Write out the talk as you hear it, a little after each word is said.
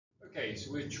Okay,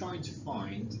 so we're trying to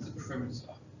find the perimeter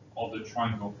of the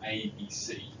triangle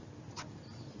ABC.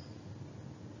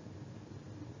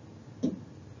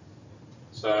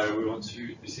 So we want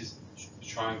to, this is the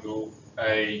triangle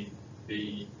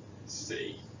ABC.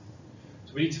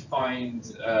 So we need to find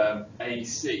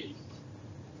AC.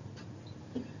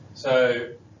 So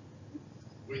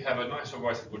we have a nice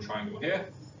right angle triangle here,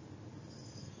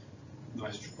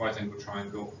 nice right angle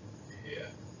triangle here.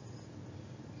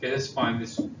 Okay, let's find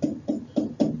this.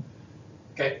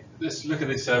 Okay, let's look at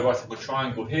this right angle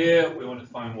triangle here. We want to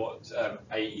find what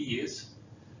AE is.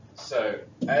 So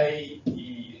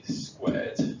AE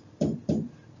squared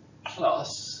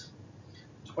plus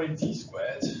 20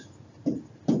 squared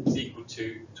is equal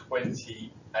to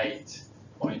 28.3.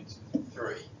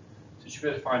 So you should be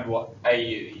able to find what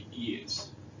AE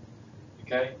is.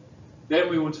 Okay. Then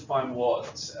we want to find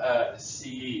what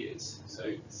CE is.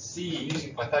 So CE,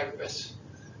 using Pythagoras,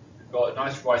 we've got a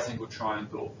nice right angle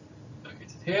triangle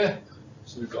located here.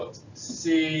 So we've got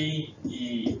CE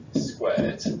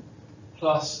squared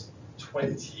plus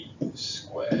 20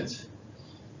 squared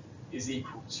is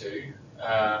equal to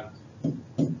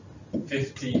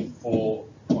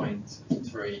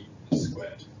 54.3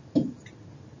 squared.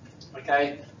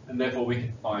 Okay, and therefore we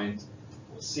can find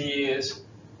what CE is,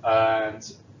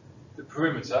 and the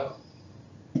perimeter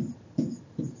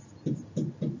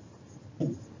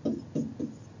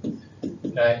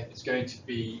is going to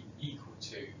be equal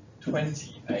to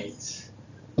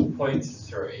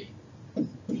 28.3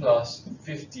 plus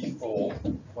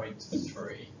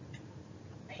 54.3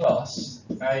 plus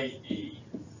AE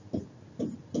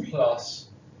plus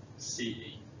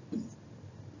CE.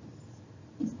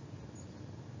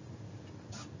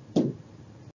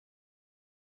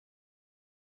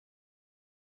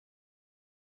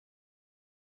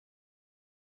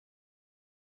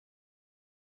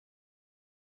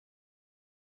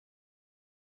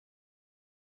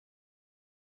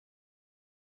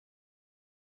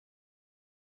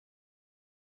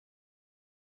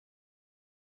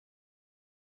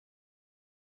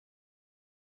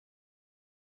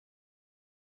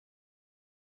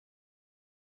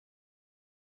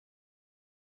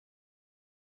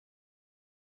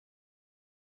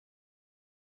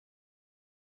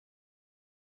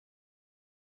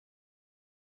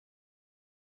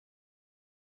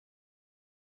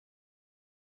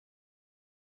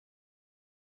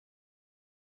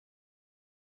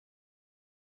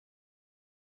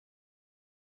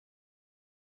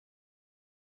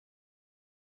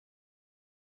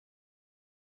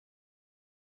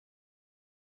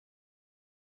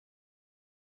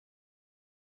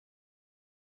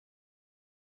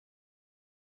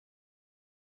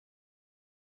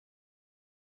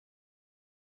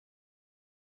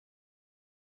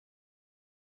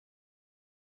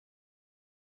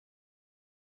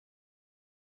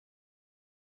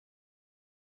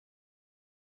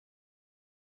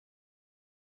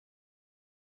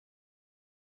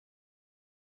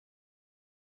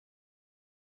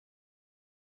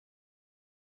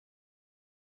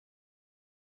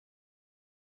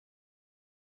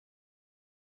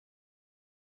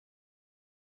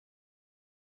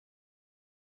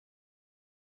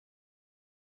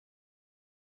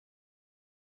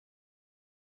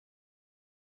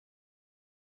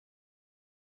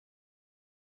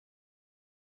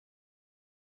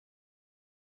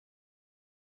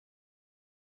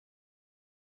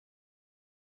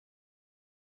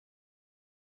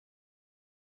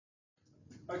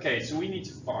 Okay, so we need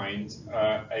to find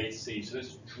AC. So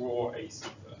let's draw AC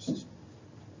first.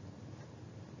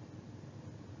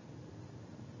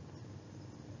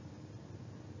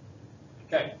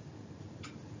 Okay,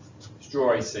 let's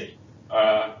draw AC.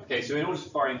 Okay, so in order to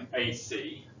find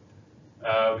AC,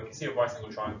 we can see a right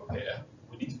angle triangle here.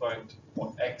 We need to find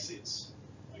what X is.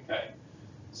 Okay,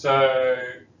 so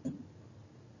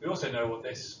we also know what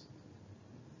this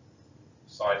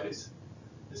side is.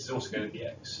 This is also going to be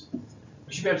X.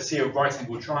 We should be able to see a right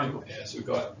angle triangle here. So we've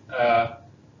got,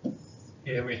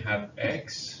 here we have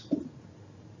X,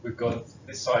 we've got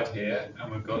this side here,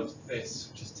 and we've got this,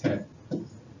 which is 10.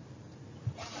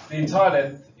 The entire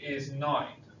length is 9.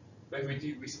 But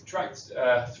if we subtract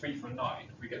 3 from 9,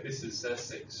 we get this as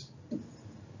 6.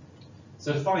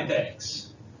 So to find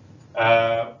X,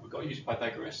 we've got to use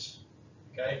Pythagoras.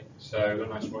 Okay, so we've got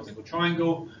a nice right angle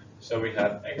triangle. So we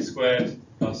have X squared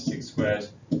plus 6 squared,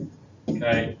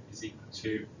 okay, is equal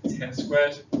to 10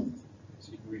 squared.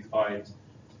 So we find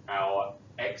our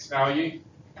X value.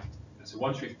 And so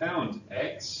once we've found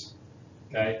X,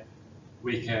 okay,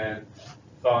 we can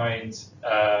find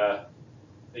the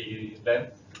length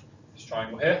of this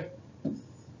triangle here.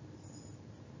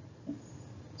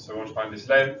 So we want to find this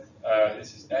length.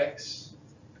 This is x,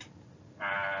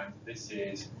 and this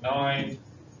is 9.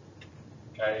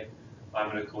 Okay, I'm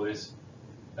going to call this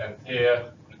length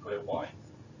here. I'm going to call it y.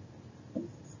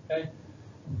 Okay,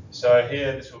 so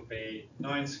here this will be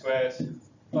 9 squared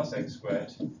plus x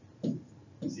squared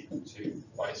is equal to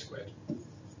y squared.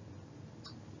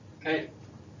 Okay,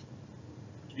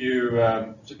 you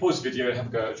so pause the video and have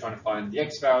a go at trying to find the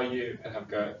x value and have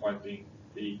a go at finding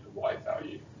the y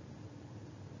value.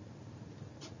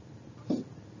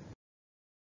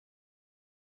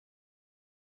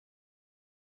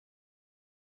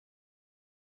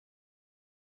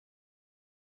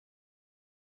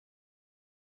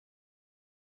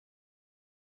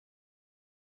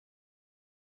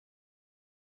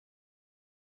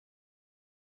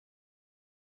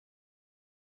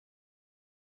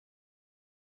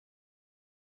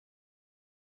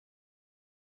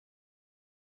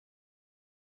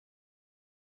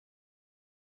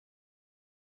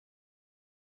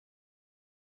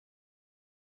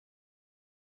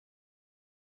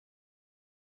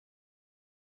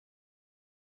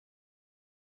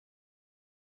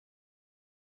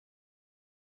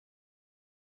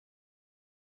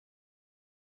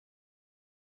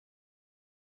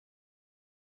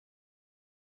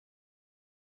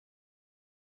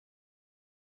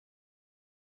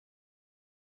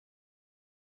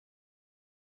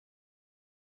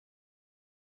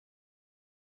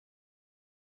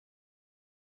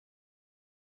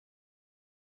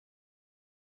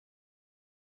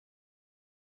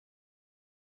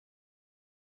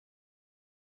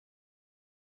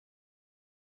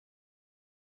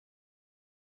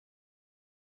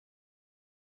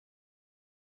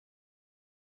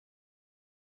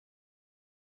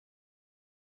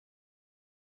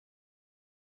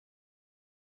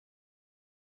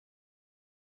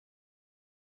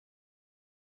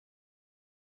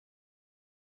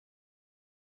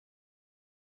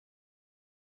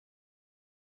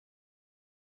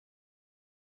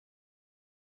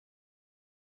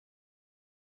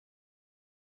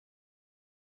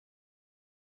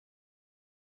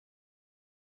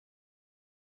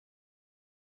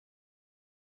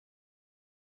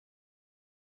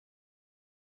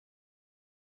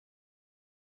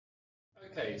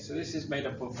 Okay, so this is made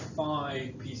up of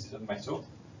 5 pieces of metal.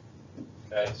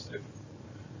 Okay, so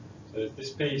this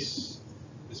piece,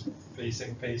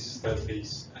 second piece, third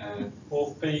piece, and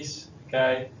fourth piece.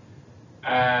 Okay,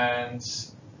 and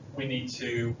we need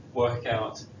to work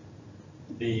out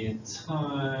the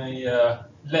entire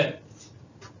length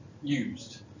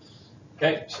used.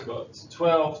 Okay, so we've got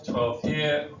 12, 12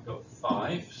 here, we've got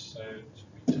 5, so it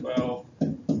should be 12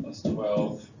 plus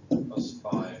 12 plus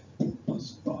 5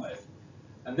 plus 5.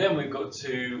 And then we've got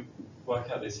to work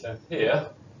out this length here.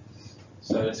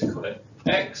 So let's call it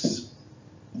x.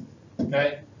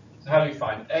 Okay, so how do we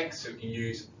find x? So we can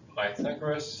use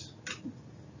Pythagoras.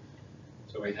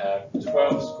 So we have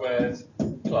 12 squared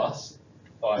plus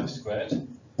 5 squared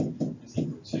is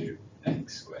equal to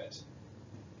x squared.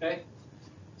 Okay,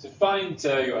 so find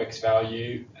your x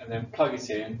value and then plug it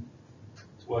in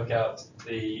to work out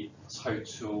the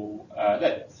total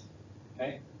length.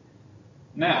 Okay.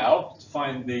 Now, to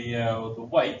find the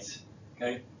weight,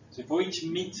 okay, so for each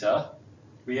meter,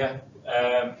 we have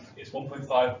it's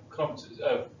 1.5 kilometers,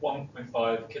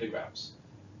 1.5 kilograms.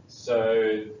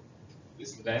 So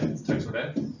this length, total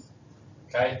length,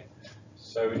 okay.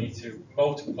 So we need to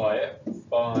multiply it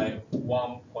by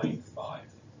 1.5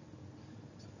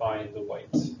 to find the weight.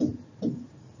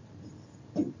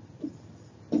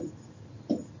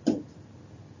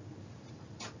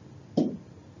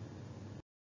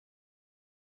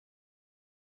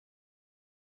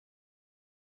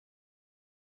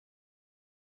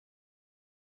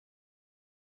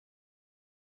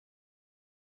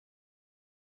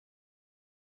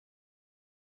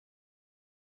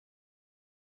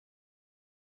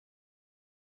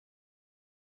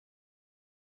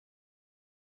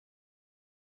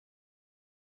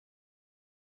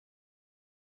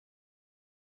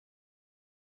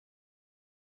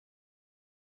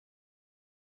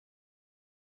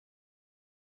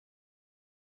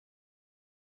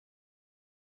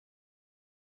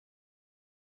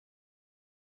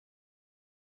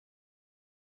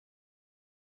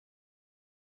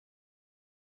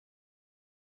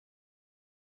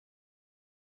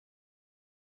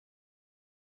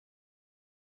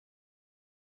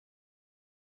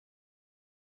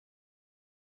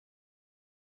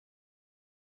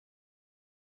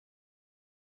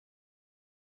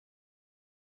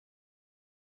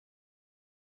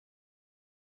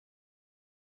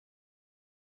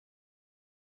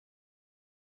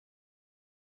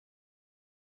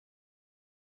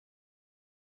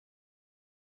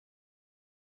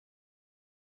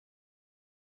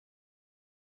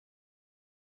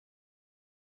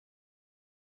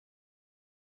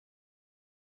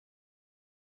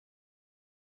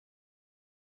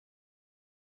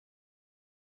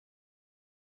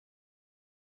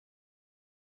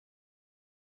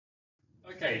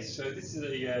 Okay, so this is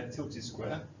a tilted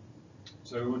square.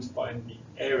 So we want to find the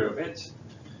area of it.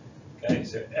 Okay,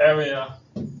 so area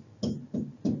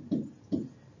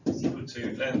is equal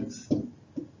to length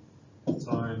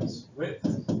times width.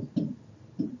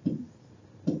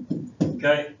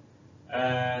 Okay,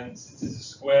 and this is a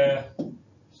square,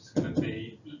 it's going to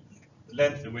be the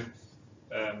length and width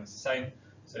is the same,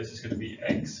 so this is going to be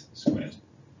x squared.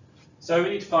 So we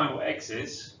need to find what x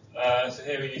is. So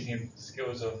here we're using the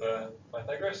skills of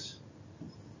Pythagoras.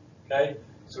 Okay,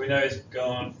 so we know it's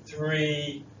gone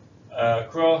 3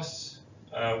 across,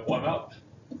 1 up.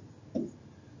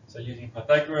 So using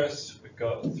Pythagoras, we've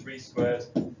got 3 squared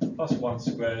plus 1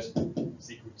 squared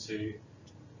is equal to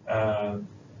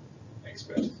x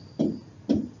squared.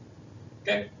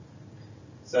 Okay,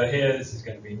 so here this is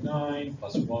going to be 9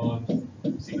 plus 1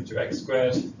 is equal to x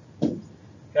squared.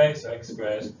 Okay, so x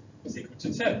squared is equal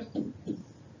to 10.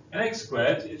 And x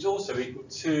squared is also equal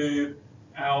to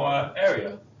our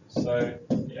area. So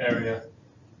the area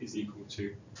is equal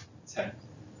to 10.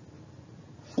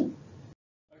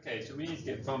 Okay, so we need to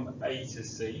get from A to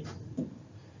C.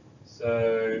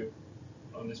 So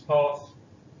on this path.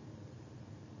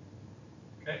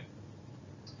 Okay.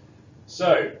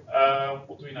 So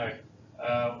what do we know?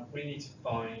 We need to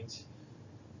find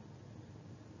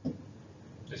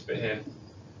this bit here.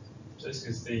 So this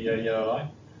is the yellow line.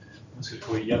 I'm just going to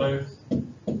call it yellow.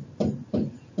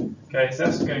 Okay, so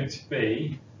that's going to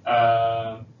be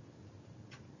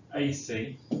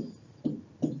AC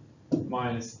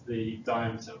minus the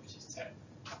diameter, which is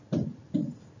 10.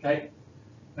 Okay,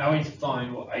 now we need to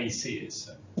find what AC is.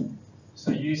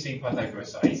 So using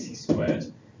Pythagoras, so AC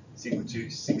squared is equal to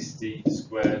 60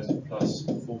 squared plus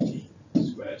 40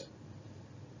 squared.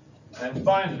 And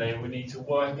finally, we need to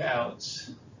work out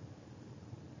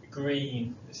the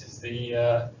green. This is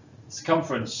the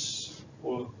circumference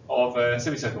of a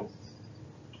semicircle.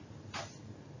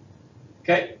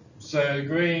 Okay, so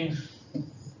green.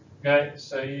 Okay,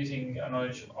 so using a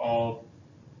knowledge of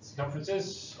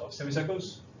circumferences of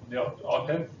semicircles on the arc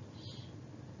length.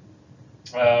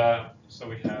 So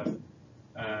we have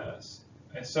a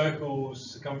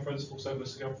circle's circumference, full circle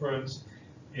circumference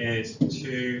is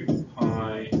 2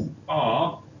 pi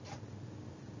r,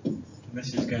 and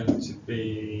this is going to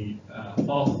be half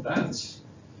of that.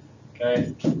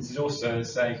 Okay, this is also the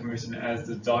same, can be written as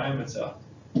the diameter.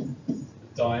 The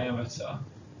diameter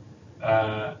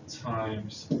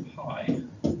times pi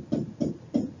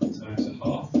times a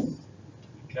half.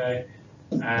 Okay,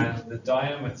 and the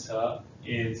diameter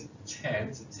is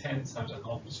 10, so 10 times a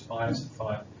half is 5, so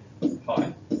 5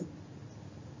 pi.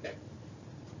 Okay.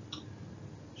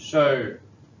 So,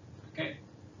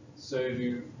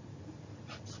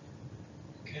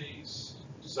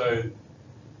 so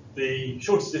the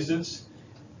shortest distance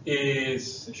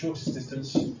is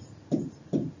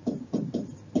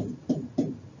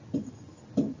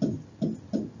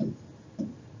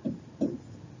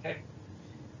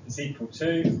is equal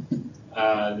to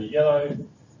the yellow,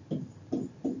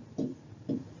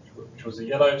 which was the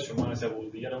yellow. Just remind ourselves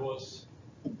what the yellow was.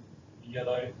 The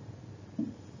yellow,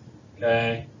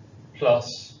 okay,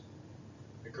 plus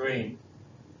the green.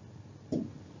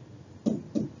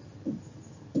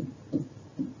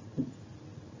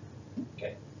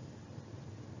 Okay.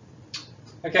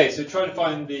 Okay, so try to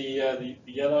find the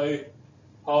yellow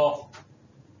half.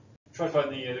 Try to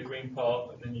find the green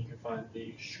part, and then you can find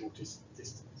the shortest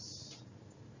distance.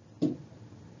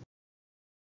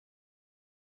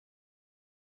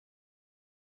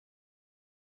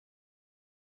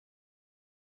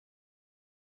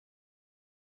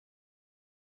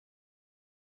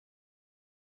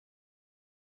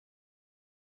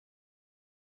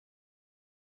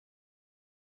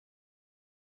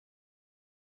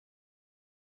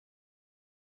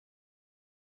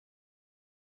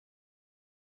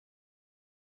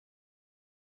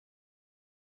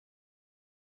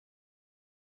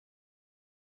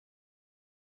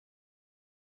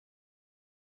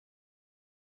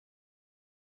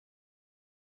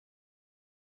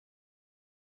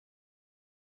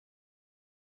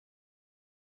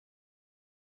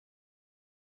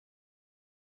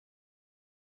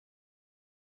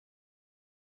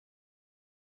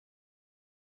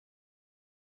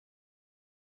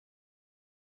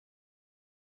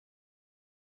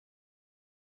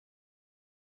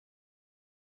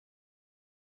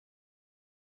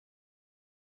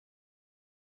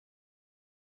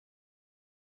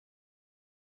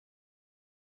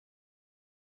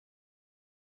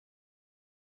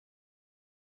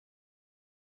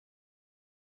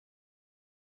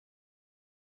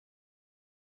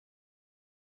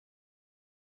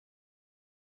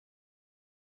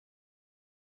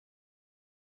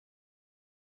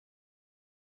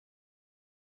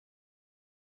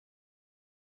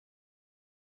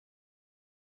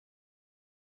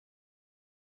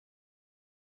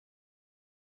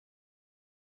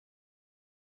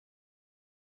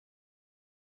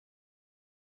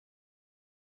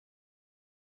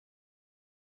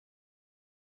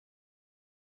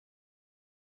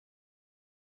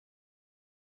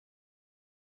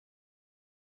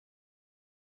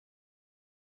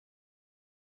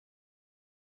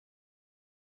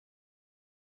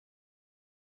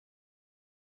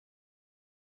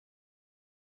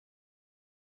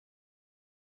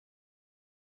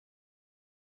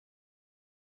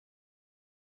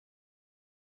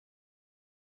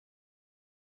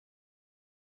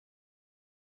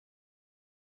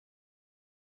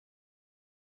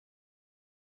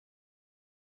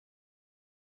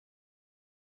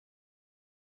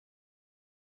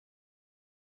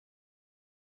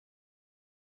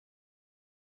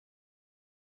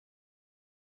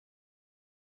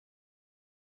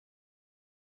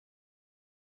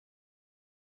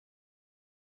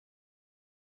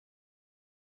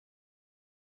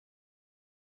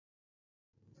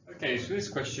 Okay, so this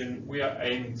question we are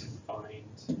aiming to find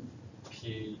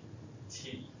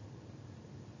PT.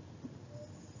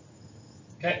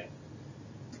 Okay,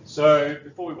 so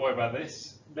before we worry about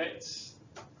this, let's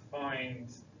find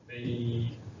the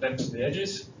length of the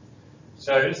edges.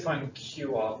 So let's find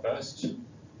QR first.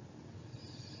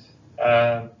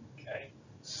 Okay,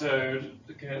 so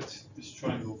look at this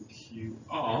triangle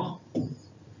QR.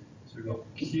 So we've got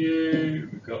Q,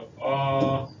 we've got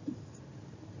R,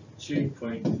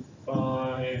 2.5.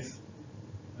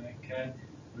 Okay,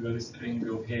 we've got this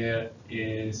angle here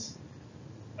is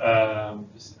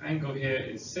this angle here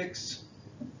is 6.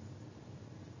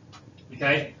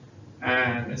 Okay,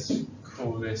 and let's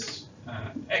call this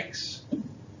X.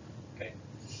 Okay,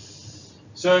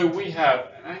 so we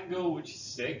have an angle which is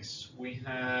 6. We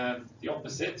have the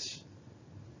opposite,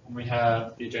 and we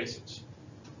have the adjacent.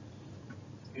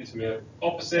 Okay, so we have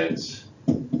opposite,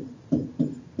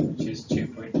 which is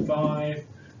 2.5.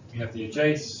 We have the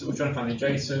adjacent. So we're trying to find the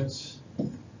adjacent,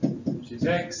 which is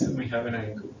X, and we have an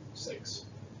angle 6.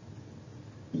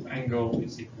 Angle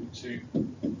is equal to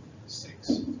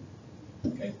 6.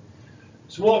 Okay.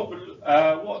 So what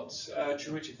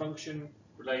geometric function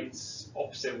relates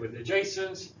opposite with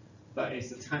adjacent? That is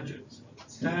the tangent.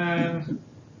 Tan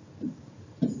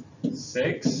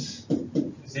 6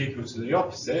 is equal to the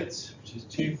opposite, which is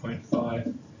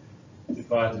 2.5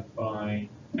 divided by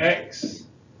x.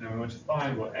 Now we want to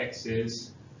find what x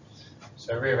is.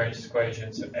 So rearrange this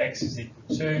equation. So x is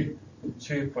equal to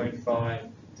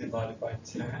 2.5 divided by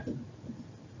tan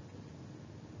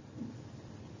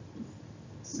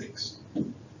 6.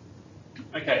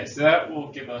 Okay, so that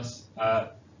will give us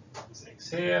this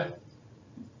x here.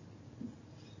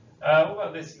 What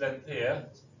about this length here?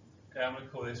 Okay, I'm going to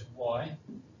call this y.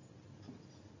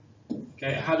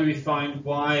 Okay, how do we find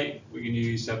y? We're going to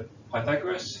use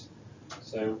Pythagoras.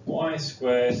 So y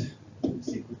squared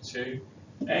is equal to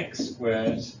x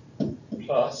squared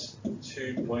plus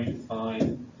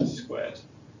 2.5 squared.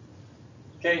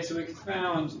 Okay, so we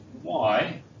found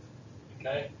y.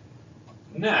 Okay,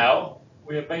 now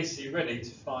we are basically ready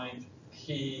to find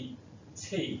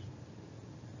PT.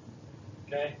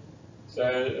 Okay, so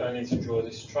I need to draw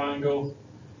this triangle.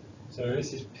 So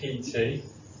this is PT.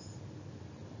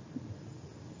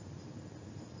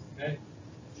 Okay,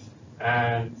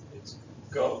 and it's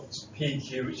got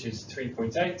PQ, which is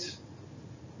 3.8.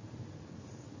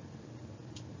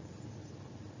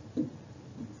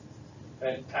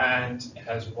 Okay, and it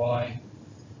has Y.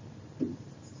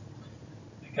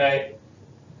 Okay,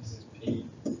 this is PQ.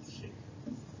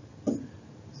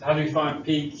 So how do we find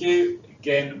PQ?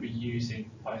 Again, we're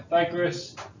using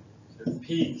Pythagoras. So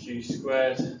PQ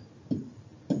squared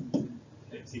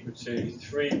is equal to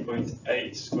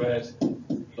 3.8 squared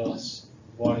plus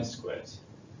y squared.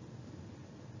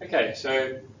 Okay,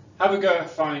 so have a go at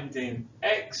finding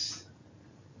x,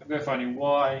 have a go at finding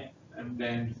y, and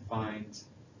then find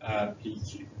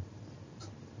PQ.